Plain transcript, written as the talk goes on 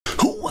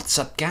What's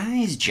up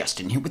guys,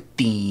 Justin here with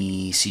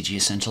the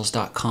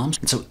CGEssentials.com.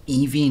 And so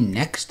Eevee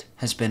Next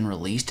has been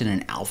released in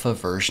an alpha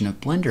version of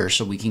Blender,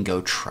 so we can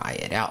go try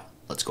it out.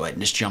 Let's go ahead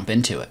and just jump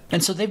into it.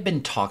 And so they've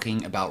been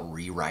talking about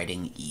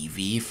rewriting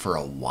Eevee for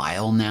a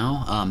while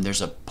now.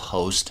 There's a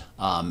post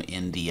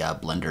in the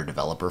Blender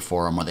developer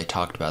forum where they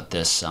talked about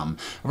this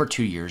over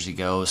 2 years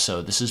ago.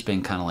 So this has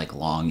been kind of like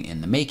long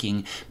in the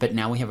making, but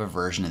now we have a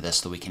version of this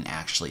that we can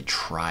actually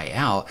try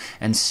out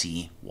and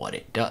see what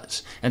it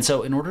does. And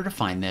so in order to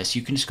find this,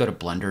 you can just go to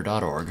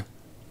blender.org.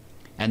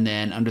 And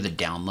then under the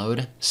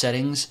download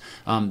settings,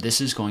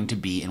 this is going to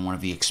be in one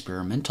of the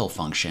experimental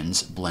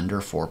functions,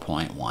 Blender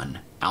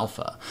 4.1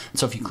 Alpha. And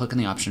so if you click on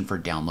the option for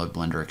download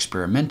Blender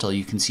Experimental,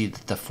 you can see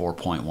that the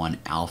 4.1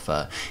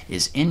 Alpha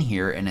is in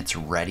here and it's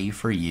ready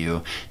for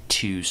you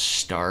to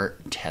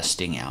start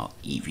testing out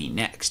Eevee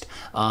Next.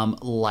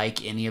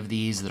 Like any of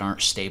these that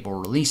aren't stable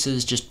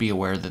releases, just be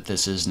aware that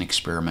this is an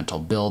experimental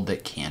build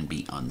that can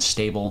be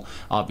unstable,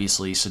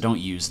 obviously, so don't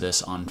use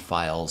this on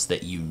files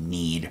that you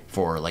need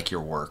for like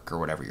your work or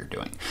whatever you're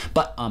doing.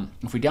 But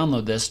if we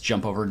download this,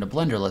 jump over into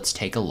Blender, let's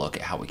take a look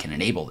at how we can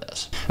enable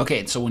this.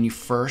 Okay, so when you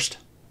first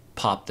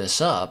pop this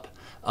up,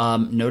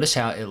 notice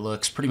how it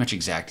looks pretty much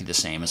exactly the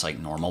same as like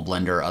normal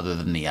Blender, other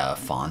than the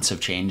fonts have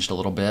changed a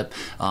little bit.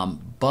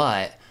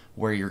 But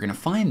where you're going to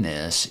find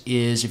this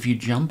is if you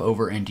jump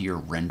over into your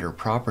render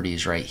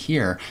properties right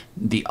here,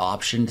 the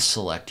option to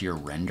select your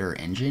render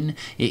engine.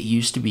 It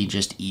used to be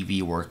just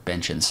Eevee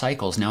Workbench and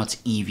Cycles. Now it's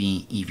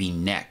Eevee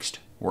Next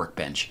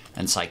Workbench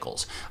and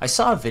Cycles. I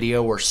saw a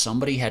video where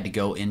somebody had to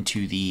go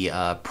into the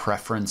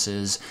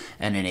preferences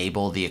and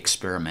enable the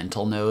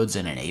experimental nodes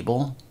and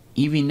enable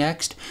Eevee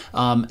Next.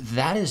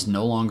 That is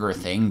no longer a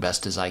thing,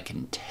 best as I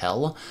can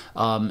tell.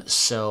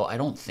 So I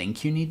don't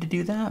think you need to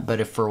do that,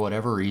 but if for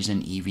whatever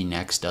reason Eevee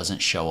Next doesn't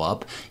show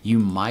up, you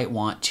might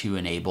want to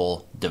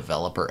enable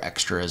developer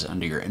extras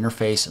under your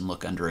interface and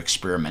look under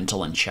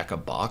experimental and check a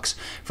box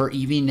for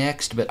Eevee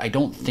Next, but I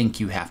don't think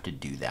you have to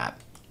do that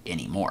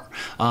anymore.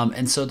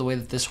 And so the way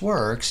that this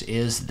works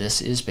is this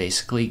is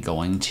basically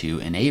going to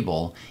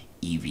enable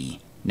Eevee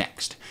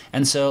Next.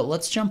 And so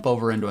let's jump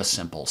over into a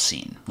simple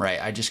scene,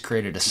 right? I just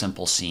created a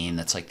simple scene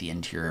that's like the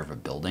interior of a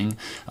building,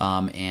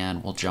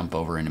 and we'll jump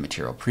over into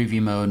material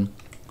preview mode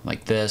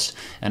like this,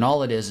 and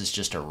all it is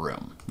just a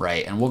room,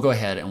 right? And we'll go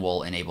ahead and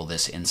we'll enable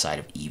this inside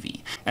of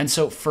Eevee. And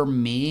so for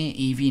me,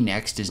 Eevee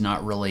Next is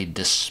not really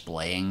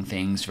displaying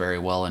things very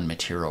well in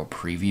material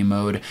preview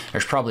mode.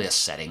 There's probably a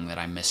setting that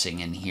I'm missing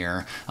in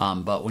here,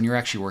 but when you're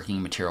actually working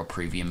in material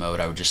preview mode,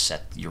 I would just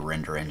set your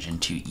render engine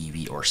to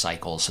Eevee or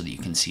Cycles so that you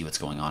can see what's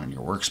going on in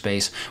your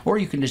workspace, or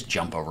you can just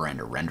jump over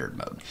into rendered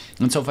mode.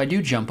 And so if I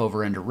do jump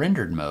over into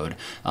rendered mode,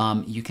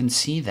 you can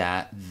see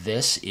that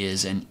this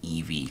is an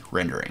Eevee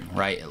rendering,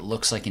 right? It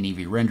looks like an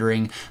Eevee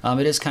rendering.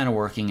 It is kind of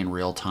working in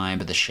real time,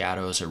 but the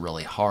shadows are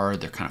really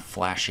hard. They're kind of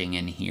flashing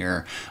in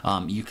here.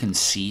 You can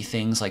see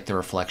things like the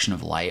reflection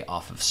of light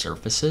off of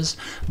surfaces,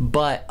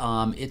 but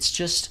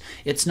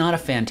it's not a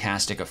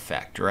fantastic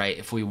effect, right?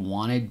 If we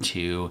wanted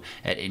to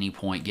at any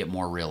point get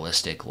more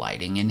realistic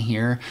lighting in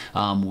here,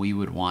 we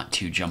would want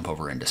to jump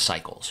over into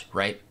Cycles,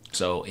 right?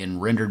 So in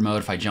rendered mode,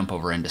 if I jump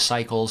over into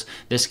Cycles,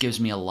 this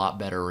gives me a lot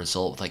better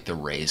result with like the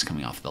rays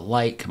coming off the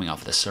light, coming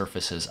off the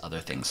surfaces,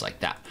 other things like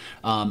that.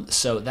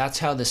 So that's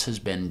how this has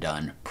been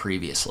done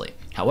previously.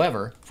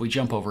 However, if we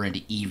jump over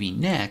into Eevee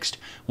Next,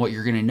 what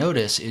you're going to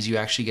notice is you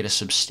actually get a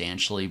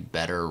substantially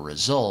better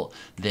result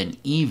than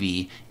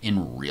Eevee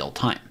in real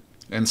time.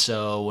 And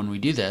so when we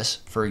do this,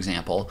 for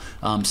example,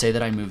 say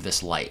that I move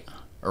this light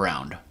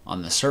around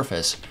on the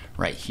surface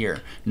right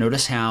here.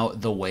 Notice how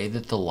the way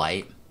that the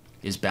light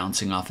is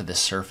bouncing off of the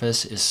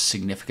surface is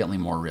significantly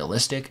more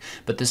realistic,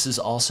 but this is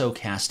also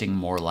casting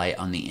more light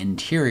on the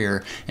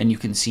interior, and you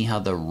can see how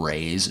the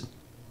rays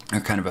are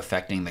kind of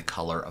affecting the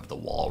color of the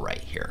wall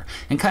right here.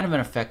 And kind of an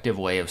effective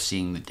way of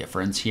seeing the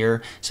difference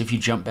here. So if you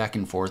jump back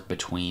and forth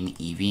between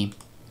Eevee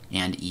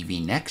and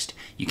Eevee Next,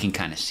 you can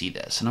kind of see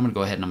this. And I'm gonna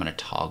go ahead and I'm gonna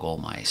toggle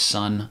my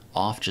sun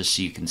off just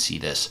so you can see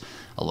this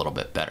a little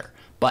bit better.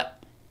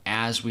 But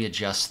as we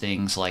adjust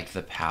things like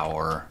the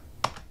power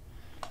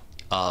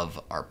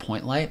of our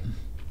point light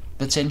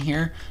that's in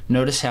here,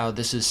 notice how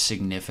this is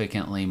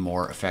significantly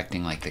more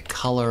affecting like the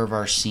color of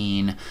our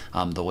scene,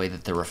 the way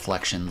that the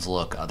reflections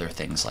look, other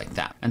things like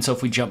that. And so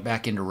if we jump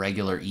back into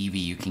regular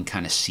Eevee, you can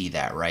kind of see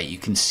that, right? You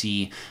can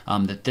see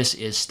that this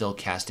is still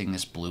casting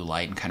this blue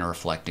light and kind of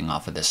reflecting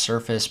off of this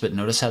surface, but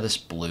notice how this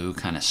blue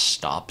kind of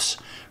stops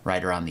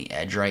right around the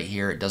edge right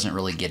here. It doesn't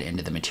really get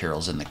into the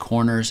materials in the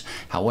corners.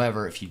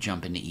 However, if you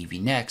jump into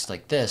Eevee Next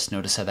like this,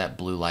 notice how that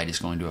blue light is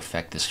going to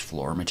affect this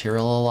floor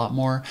material a lot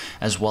more,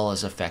 as well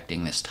as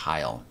affecting this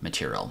tile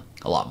material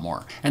a lot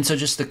more. And so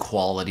just the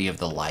quality of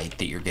the light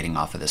that you're getting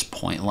off of this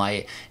point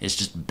light is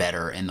just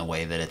better in the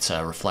way that it's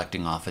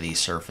reflecting off of these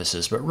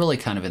surfaces, but really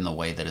kind of in the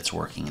way that it's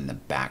working in the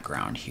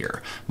background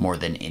here more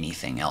than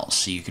anything else.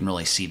 So you can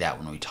really see that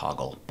when we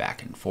toggle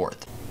back and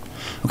forth.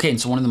 Okay, and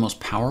so one of the most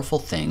powerful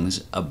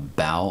things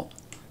about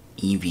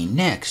Eevee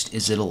Next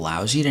is it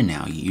allows you to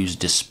now use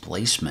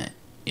displacement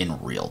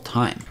in real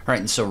time. All right,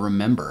 and so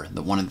remember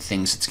that one of the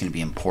things that's going to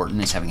be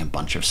important is having a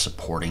bunch of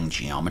supporting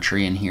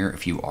geometry in here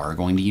if you are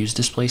going to use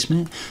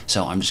displacement.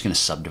 So I'm just going to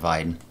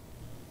subdivide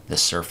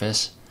this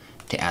surface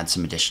to add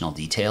some additional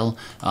detail.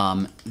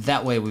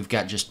 That way we've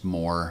got just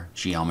more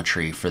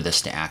geometry for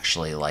this to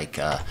actually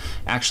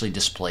actually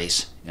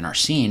displace in our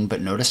scene.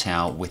 But notice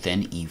how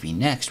within Eevee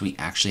Next we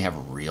actually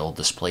have real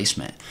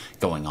displacement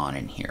going on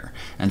in here.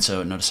 And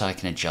so notice how I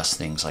can adjust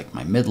things like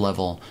my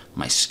mid-level,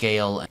 my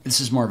scale. This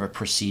is more of a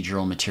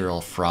procedural material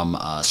from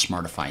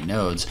Smartify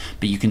nodes,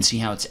 but you can see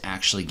how it's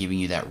actually giving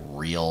you that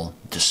real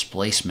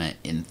displacement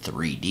in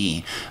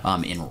 3D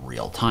in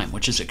real time,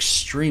 which is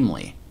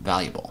extremely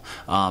valuable,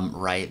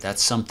 right?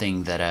 That's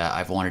something that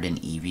I've wanted in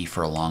Eevee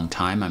for a long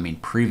time. I mean,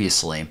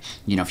 previously,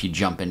 you know, if you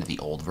jump into the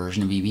old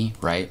version of Eevee,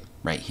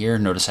 right here,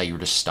 notice how you were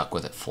just stuck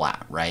with it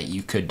flat, right?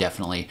 You could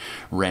definitely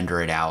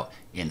render it out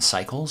in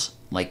cycles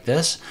like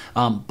this,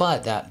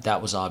 but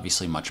that was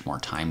obviously much more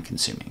time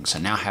consuming. So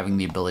now having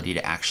the ability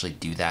to actually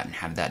do that and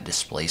have that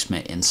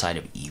displacement inside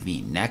of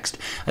Eevee Next,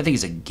 I think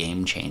is a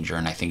game changer,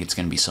 and I think it's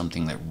going to be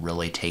something that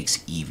really takes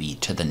Eevee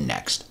to the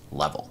next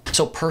level.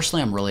 So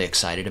personally, I'm really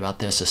excited about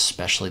this,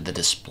 especially the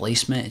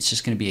displacement. It's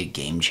just going to be a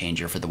game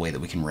changer for the way that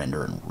we can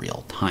render in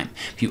real time.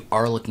 If you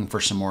are looking for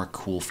some more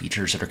cool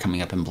features that are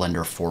coming up in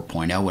Blender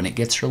 4.0 when it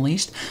gets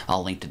released,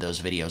 I'll link to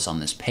those videos on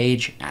this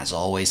page. As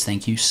always,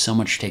 thank you so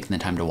much for taking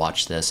the time to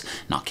watch this,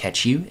 and I'll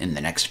catch you in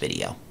the next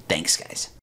video. Thanks, guys.